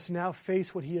he must now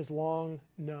face what he has long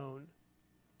known.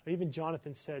 Even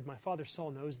Jonathan said, my father Saul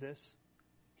knows this.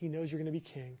 He knows you're going to be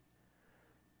king.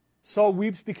 Saul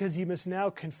weeps because he must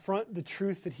now confront the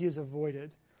truth that he has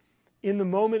avoided. In the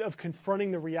moment of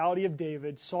confronting the reality of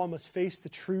David, Saul must face the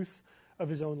truth of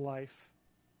his own life.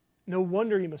 No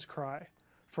wonder he must cry,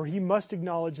 for he must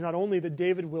acknowledge not only that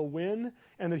David will win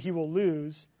and that he will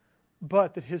lose,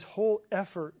 but that his whole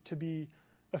effort to be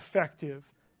effective,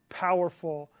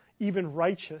 powerful, even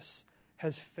righteous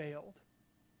has failed.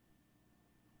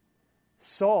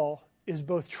 Saul is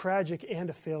both tragic and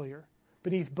a failure.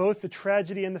 Beneath both the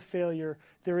tragedy and the failure,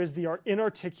 there is the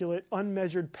inarticulate,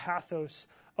 unmeasured pathos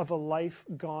of a life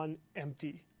gone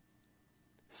empty.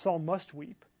 Saul must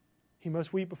weep. He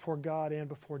must weep before God and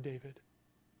before David.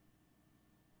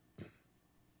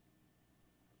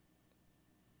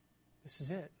 This is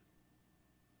it.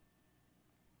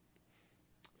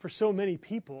 For so many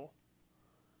people,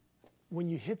 when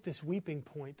you hit this weeping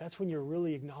point, that's when you're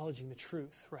really acknowledging the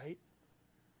truth, right?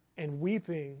 And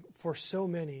weeping, for so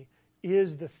many,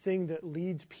 is the thing that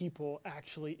leads people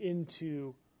actually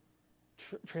into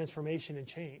transformation and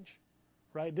change,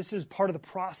 right? This is part of the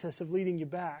process of leading you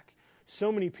back.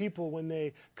 So many people, when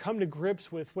they come to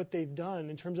grips with what they've done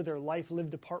in terms of their life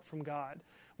lived apart from God,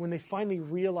 when they finally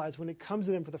realize, when it comes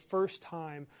to them for the first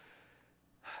time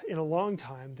in a long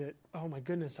time, that, oh my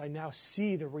goodness, I now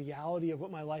see the reality of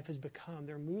what my life has become,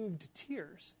 they're moved to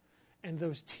tears. And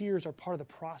those tears are part of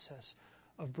the process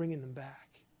of bringing them back.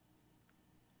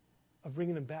 Of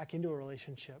bringing them back into a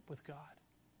relationship with God.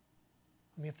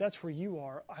 If that's where you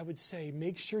are, I would say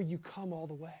make sure you come all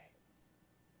the way.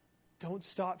 Don't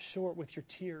stop short with your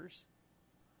tears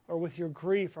or with your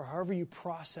grief or however you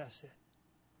process it.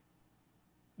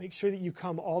 Make sure that you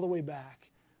come all the way back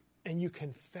and you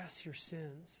confess your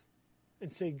sins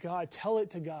and say, God, tell it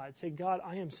to God. Say, God,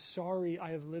 I am sorry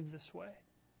I have lived this way.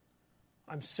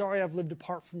 I'm sorry I've lived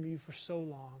apart from you for so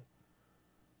long.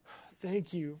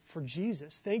 Thank you for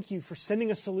Jesus. Thank you for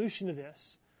sending a solution to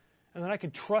this. And that I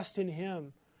could trust in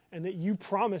him, and that you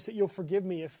promise that you'll forgive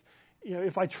me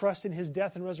if I trust in his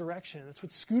death and resurrection. That's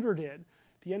what Scooter did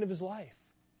at the end of his life.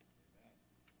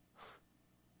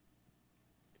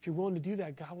 If you're willing to do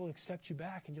that, God will accept you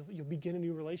back, and you'll begin a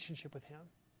new relationship with him.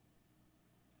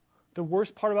 The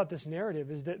worst part about this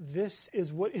narrative is that this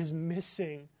is what is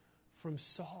missing from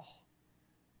Saul.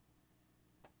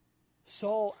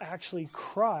 Saul actually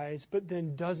cries, but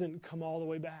then doesn't come all the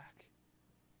way back.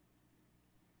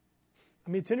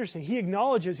 I mean, it's interesting. He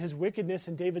acknowledges his wickedness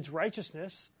and David's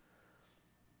righteousness,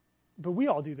 but we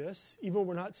all do this, even when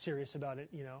we're not serious about it,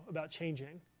 about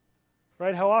changing.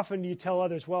 Right? How often do you tell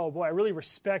others, well, boy, I really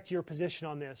respect your position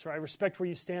on this, or I respect where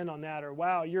you stand on that, or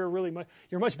wow, you're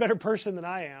a much better person than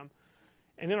I am.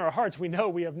 And in our hearts, we know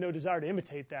we have no desire to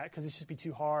imitate that because it's just be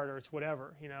too hard or it's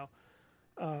whatever,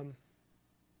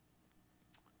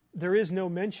 There is no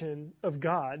mention of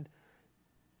God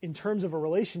in terms of a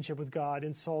relationship with God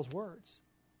in Saul's words.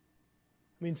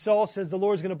 I mean, Saul says, the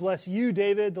Lord's going to bless you,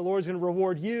 David. The Lord's going to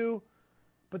reward you.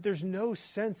 But there's no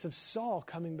sense of Saul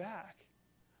coming back.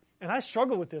 And I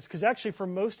struggle with this because actually for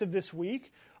most of this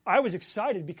week, I was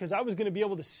excited because I was going to be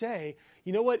able to say,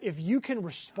 you know what, if you can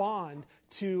respond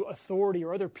to authority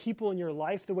or other people in your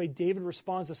life the way David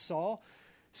responds to Saul,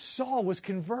 Saul was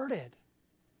converted.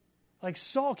 Like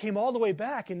Saul came all the way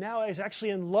back and now is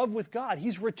actually in love with God.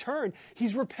 He's returned.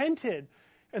 He's repented.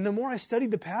 And the more I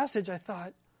studied the passage, I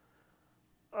thought,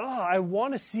 I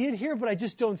want to see it here, but I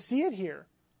just don't see it here.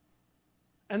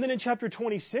 And then in chapter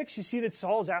 26, you see that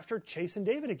Saul is after chasing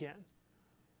David again.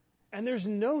 And there's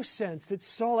no sense that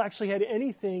Saul actually had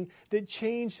anything that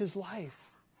changed his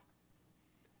life.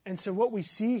 And so what we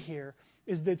see here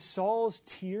is that Saul's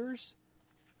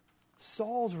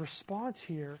response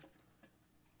here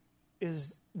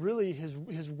is really his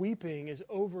weeping is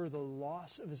over the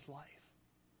loss of his life.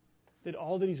 That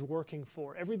all that he's working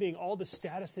for, everything, all the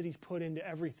status that he's put into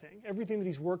everything that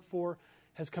he's worked for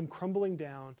has come crumbling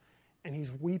down, and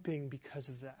he's weeping because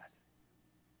of that.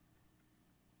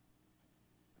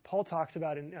 Paul talks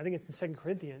about, I think it's in 2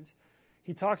 Corinthians,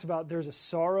 he talks about there's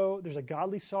a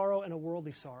godly sorrow and a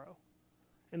worldly sorrow.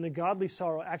 And the godly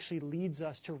sorrow actually leads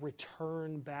us to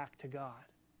return back to God.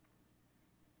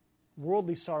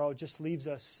 Worldly sorrow just leaves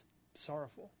us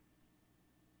sorrowful.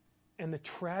 And the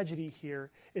tragedy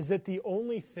here is that the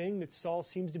only thing that Saul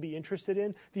seems to be interested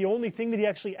in, the only thing that he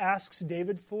actually asks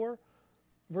David for,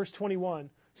 verse 21,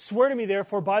 swear to me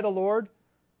therefore by the Lord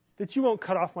that you won't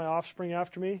cut off my offspring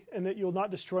after me and that you'll not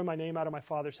destroy my name out of my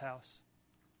father's house.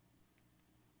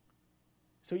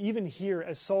 So even here,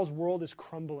 as Saul's world is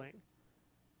crumbling,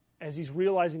 as he's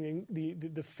realizing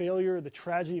the failure, the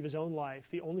tragedy of his own life,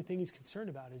 the only thing he's concerned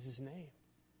about is his name.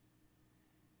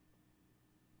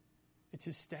 It's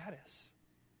his status.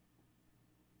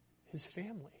 His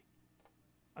family.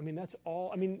 I mean, that's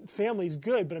all. I mean, family's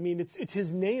good, but I mean, it's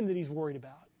his name that he's worried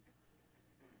about.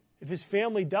 If his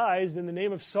family dies, then the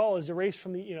name of Saul is erased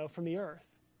from the earth.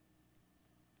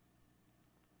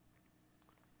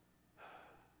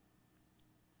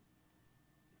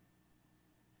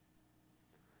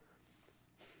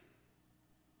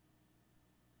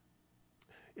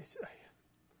 It's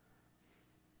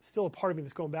still a part of me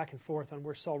that's going back and forth on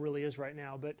where Saul really is right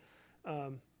now, but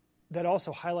that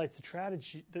also highlights the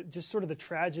tragedy, just sort of the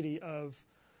tragedy of,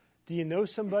 do you know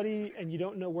somebody and you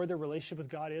don't know where their relationship with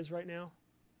God is right now?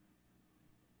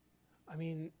 I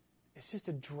mean, it's just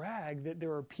a drag that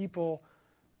there are people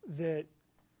that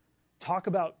talk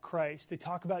about Christ, they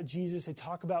talk about Jesus, they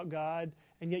talk about God,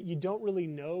 and yet you don't really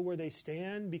know where they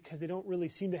stand because they don't really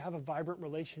seem to have a vibrant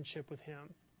relationship with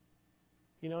Him.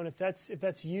 You know, and if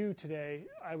that's you today,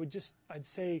 I'd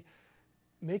say,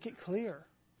 make it clear.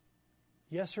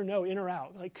 Yes or no, in or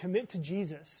out. Like, commit to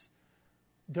Jesus.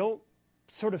 Don't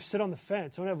sort of sit on the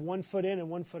fence. Don't have one foot in and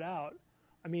one foot out.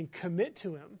 I mean, commit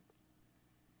to Him.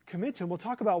 Commit to Him. We'll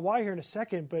talk about why here in a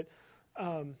second, but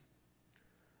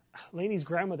Lainey's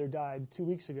grandmother died 2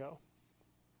 weeks ago.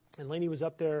 And Lainey was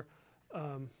up there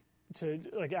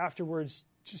afterwards,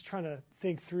 just trying to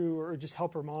think through or just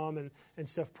help her mom and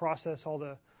stuff process all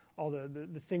the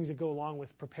things that go along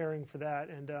with preparing for that.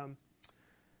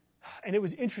 And it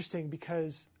was interesting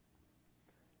because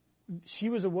she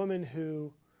was a woman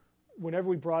who, whenever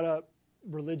we brought up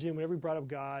religion, whenever we brought up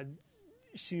God,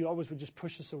 she always would just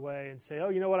push us away and say, oh,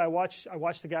 you know what, I watch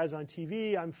the guys on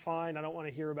TV, I'm fine, I don't want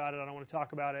to hear about it, I don't want to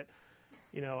talk about it,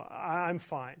 I'm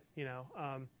fine,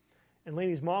 And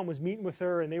Lainey's mom was meeting with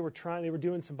her, and they were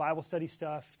doing some Bible study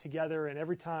stuff together, and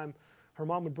every time her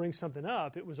mom would bring something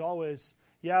up, it was always,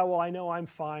 yeah, well, I know I'm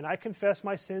fine. I confess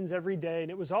my sins every day.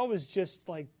 And it was always just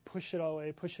like, push it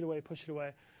away, push it away, push it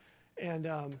away. And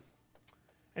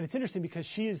it's interesting because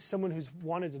she is someone who's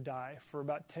wanted to die for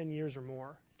about 10 years or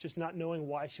more, just not knowing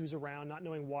why she was around, not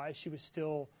knowing why she was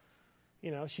still,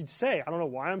 she'd say, I don't know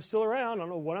why I'm still around. I don't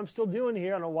know what I'm still doing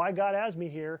here. I don't know why God has me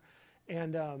here.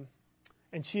 And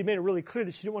she had made it really clear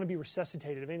that she didn't want to be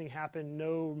resuscitated. If anything happened,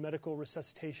 no medical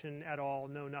resuscitation at all,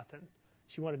 no nothing.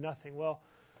 She wanted nothing. Well,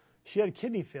 she had a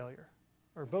kidney failure,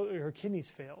 or both her kidneys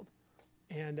failed.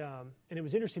 And it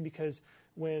was interesting because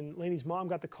when Lainey's mom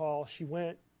got the call, she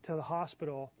went to the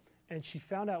hospital, and she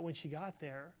found out when she got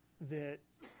there that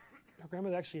her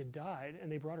grandmother actually had died, and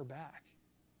they brought her back.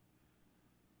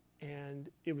 And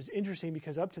it was interesting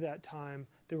because up to that time,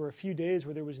 there were a few days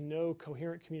where there was no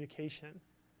coherent communication.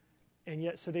 And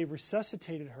yet, so they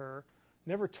resuscitated her,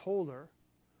 never told her.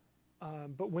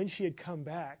 But when she had come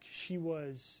back, she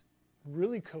was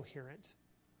really coherent,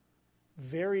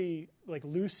 very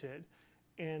lucid,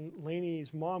 and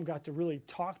Lainey's mom got to really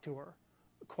talk to her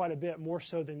quite a bit, more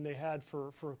so than they had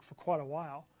for quite a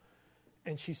while.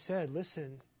 And she said,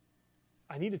 listen,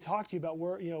 I need to talk to you about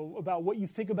about what you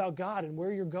think about God and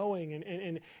where you're going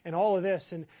and all of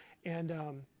this. And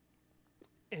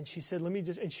she said,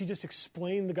 and she just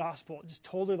explained the gospel, just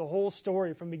told her the whole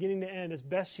story from beginning to end as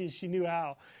best she knew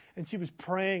how. And she was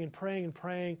praying and praying and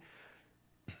praying.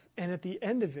 And at the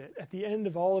end of it, at the end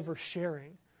of all of her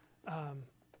sharing,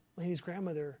 Lainey's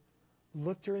grandmother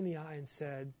looked her in the eye and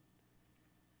said,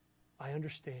 I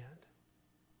understand.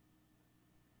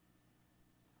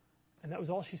 And that was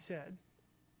all she said.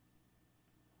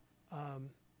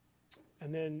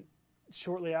 And then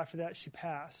shortly after that, she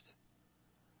passed.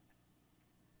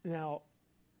 Now,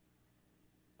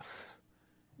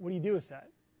 what do you do with that?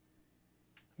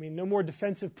 I mean, no more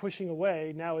defensive pushing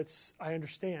away. Now it's, I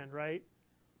understand, right?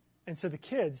 And so the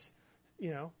kids,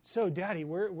 so Daddy,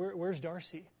 where's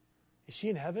Darcy? Is she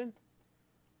in heaven?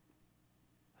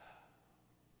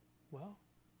 Well,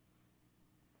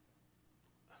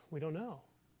 we don't know.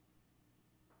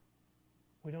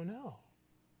 We don't know.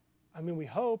 I mean, we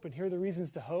hope, and here are the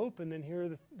reasons to hope, and then here are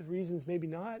the reasons maybe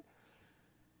not.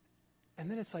 And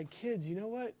then it's like, kids, you know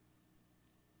what?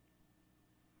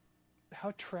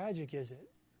 How tragic is it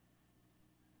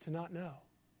to not know?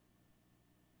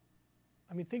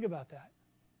 I mean, think about that.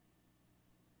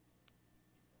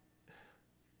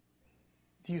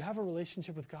 Do you have a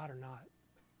relationship with God or not?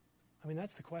 I mean,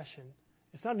 that's the question.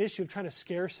 It's not an issue of trying to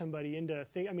scare somebody into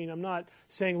I mean, I'm not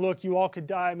saying, look, you all could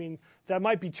die. I mean, that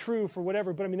might be true for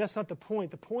whatever, but I mean, that's not the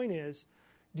point. The point is,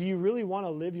 do you really want to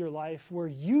live your life where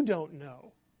you don't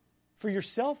know, for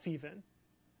yourself even,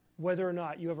 whether or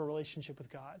not you have a relationship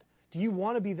with God? Do you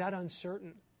want to be that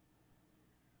uncertain?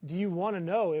 Do you want to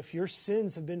know if your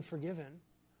sins have been forgiven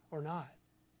or not?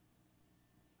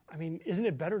 I mean, isn't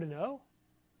it better to know?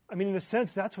 I mean, in a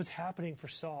sense, that's what's happening for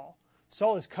Saul.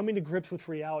 Saul is coming to grips with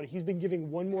reality. He's been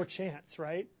giving one more chance,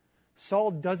 right? Saul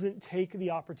doesn't take the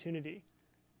opportunity.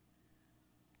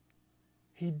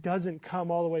 He doesn't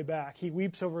come all the way back. He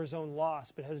weeps over his own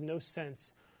loss, but has no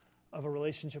sense of a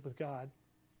relationship with God.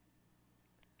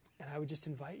 And I would just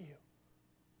invite you.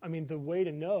 I mean, the way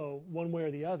to know one way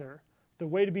or the other, the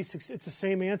way to be it's the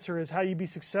same answer as how you be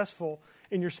successful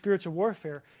in your spiritual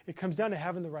warfare. It comes down to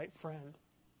having the right friend.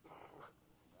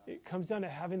 It comes down to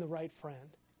having the right friend.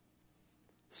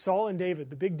 Saul and David,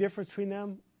 the big difference between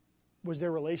them was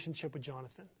their relationship with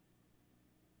Jonathan.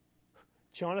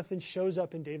 Jonathan shows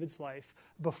up in David's life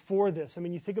before this. I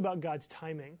mean, you think about God's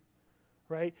timing,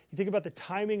 right? You think about the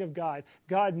timing of God.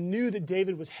 God knew that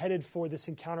David was headed for this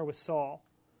encounter with Saul.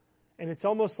 And it's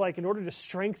almost like in order to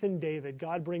strengthen David,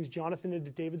 God brings Jonathan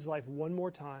into David's life one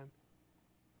more time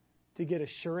to get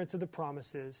assurance of the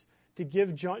promises, to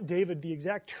give David the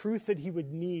exact truth that he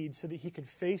would need so that he could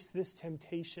face this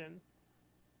temptation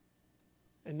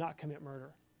and not commit murder.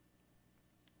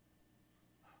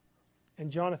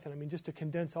 And Jonathan, I mean, just to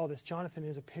condense all this, Jonathan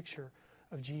is a picture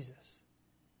of Jesus.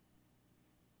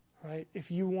 Right?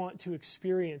 If you want to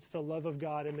experience the love of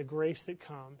God and the grace that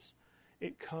comes,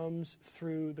 it comes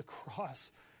through the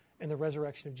cross and the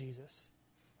resurrection of Jesus.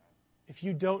 If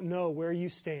you don't know where you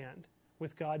stand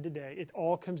with God today, it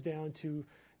all comes down to,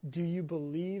 do you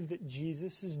believe that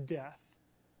Jesus' death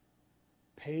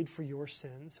paid for your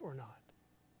sins or not?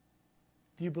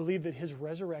 Do you believe that his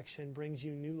resurrection brings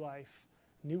you new life,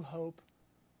 new hope,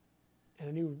 and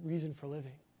a new reason for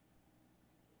living?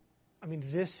 I mean,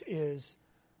 this is,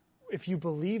 if you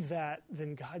believe that,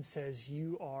 then God says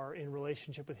you are in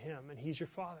relationship with him and he's your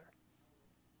Father.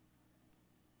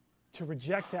 To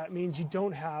reject that means you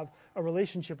don't have a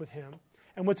relationship with him.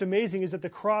 And what's amazing is that the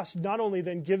cross not only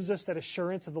then gives us that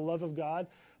assurance of the love of God,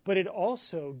 but it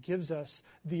also gives us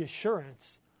the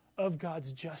assurance of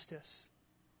God's justice.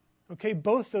 Okay,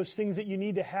 both those things that you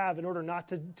need to have in order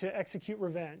not to execute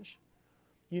revenge.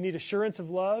 You need assurance of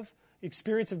love,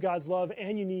 experience of God's love,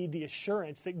 and you need the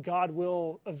assurance that God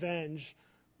will avenge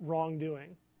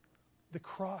wrongdoing. The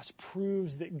cross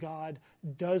proves that God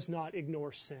does not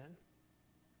ignore sin.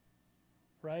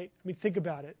 Right? I mean, think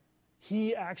about it.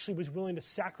 He actually was willing to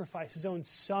sacrifice his own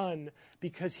son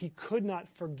because he could not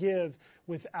forgive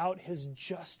without his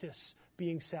justice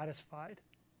being satisfied.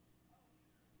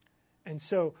 And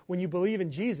so when you believe in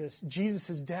Jesus,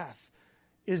 Jesus' death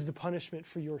is the punishment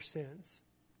for your sins.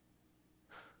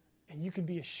 And you can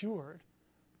be assured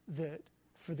that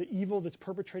for the evil that's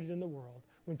perpetrated in the world,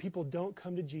 when people don't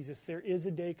come to Jesus, there is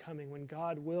a day coming when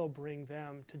God will bring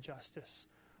them to justice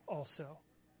also.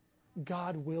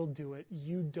 God will do it.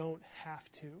 You don't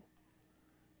have to.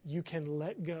 You can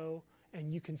let go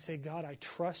and you can say, God, I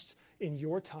trust in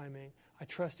your timing. I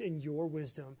trust in your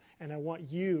wisdom. And I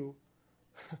want you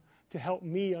to help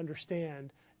me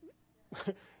understand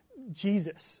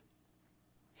Jesus.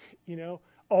 You know,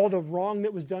 all the wrong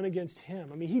that was done against him.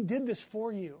 I mean, he did this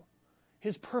for you.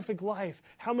 His perfect life.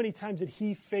 How many times did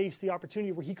he face the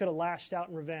opportunity where he could have lashed out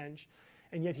in revenge?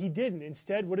 And yet he didn't.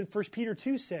 Instead, what did 1 Peter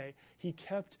 2 say? He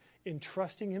kept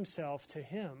entrusting himself to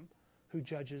him who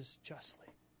judges justly.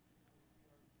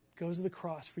 Goes to the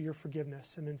cross for your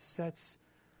forgiveness and then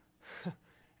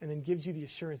and then gives you the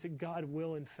assurance that God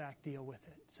will in fact deal with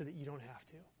it so that you don't have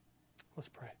to. Let's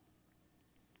pray.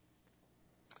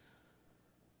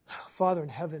 Father in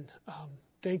heaven,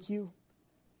 thank you.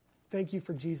 Thank you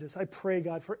for Jesus. I pray,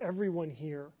 God, for everyone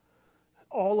here.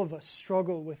 All of us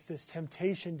struggle with this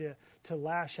temptation to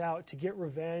lash out, to get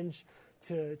revenge,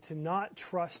 to not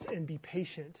trust and be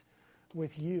patient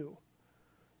with you.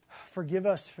 Forgive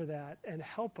us for that and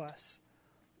help us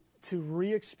to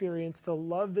re-experience the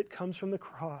love that comes from the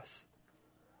cross.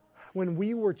 When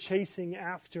we were chasing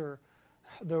after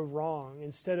the wrong,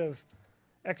 instead of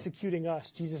executing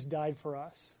us, Jesus died for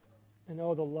us. And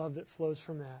oh, the love that flows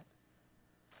from that.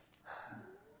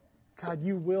 God,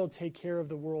 you will take care of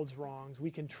the world's wrongs.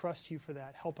 We can trust you for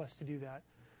that. Help us to do that.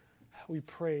 We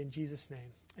pray in Jesus'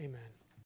 name. Amen.